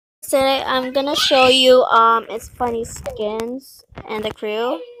Today I'm gonna show you its funny skins and the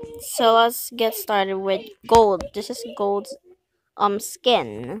crew. So let's get started with gold. This is gold's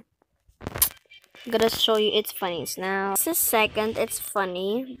skin. I'm gonna show you its funnies now. This is second, it's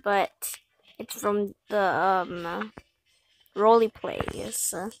funny, but it's from the roly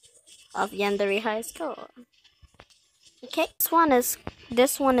plays of Yandere High School. Okay,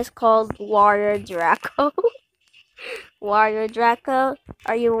 this one is called Warrior Draco. Warrior Draco.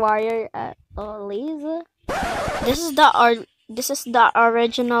 Are you warrior at Lisa? This is the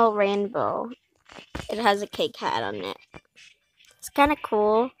original rainbow. It has a cake hat on it. It's kind of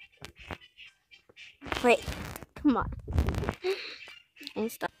cool. Wait, come on.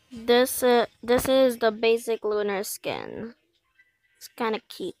 And stuff. This is the basic lunar skin. It's kind of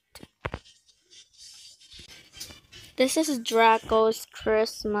cute. This is Draco's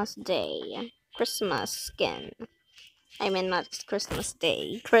Christmas skin. I mean, not Christmas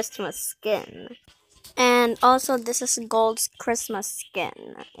Day. Christmas skin. And also, this is Gold's Christmas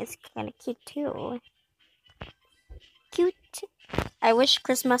skin. It's kind of cute too. Cute. I wish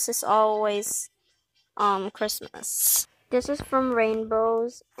Christmas is always Christmas. This is from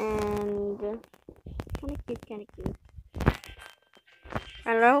Rainbows and kind of cute.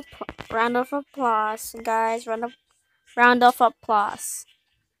 Round of applause, guys. Round of applause.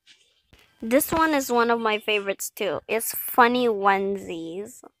 This one is one of my favorites too. It's funny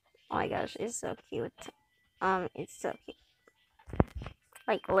onesies. Oh my gosh, it's so cute. It's so cute.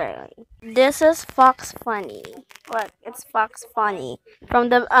 Like literally. This is Fox Funny. Look, it's Fox Funny from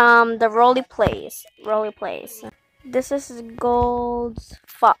the Roly Plays. Roly Plays. This is Gold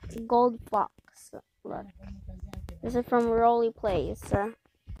Fox. Look. This is from Roly Plays.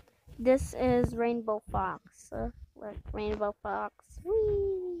 This is Rainbow Fox. Look, Rainbow Fox.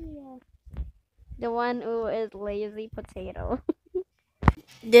 Whee! The one who is lazy potato.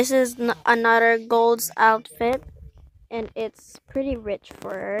 This is another Gold's outfit, and it's pretty rich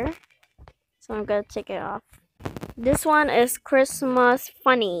for her. So I'm gonna take it off. This one is Christmas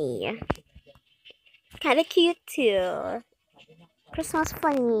Funny. Kinda cute too. Christmas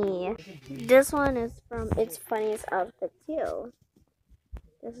Funny. This one is from its funniest outfit too.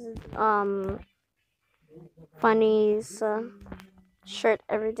 This is Funny's shirt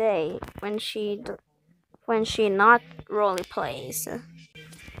every day when she not roly plays.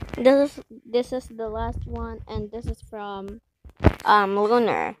 This is the last one, and this is from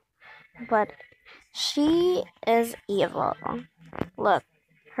Lunar, but she is evil. Look,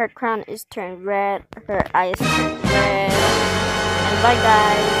 her crown is turned red, her eyes turned red, and bye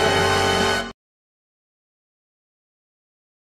guys.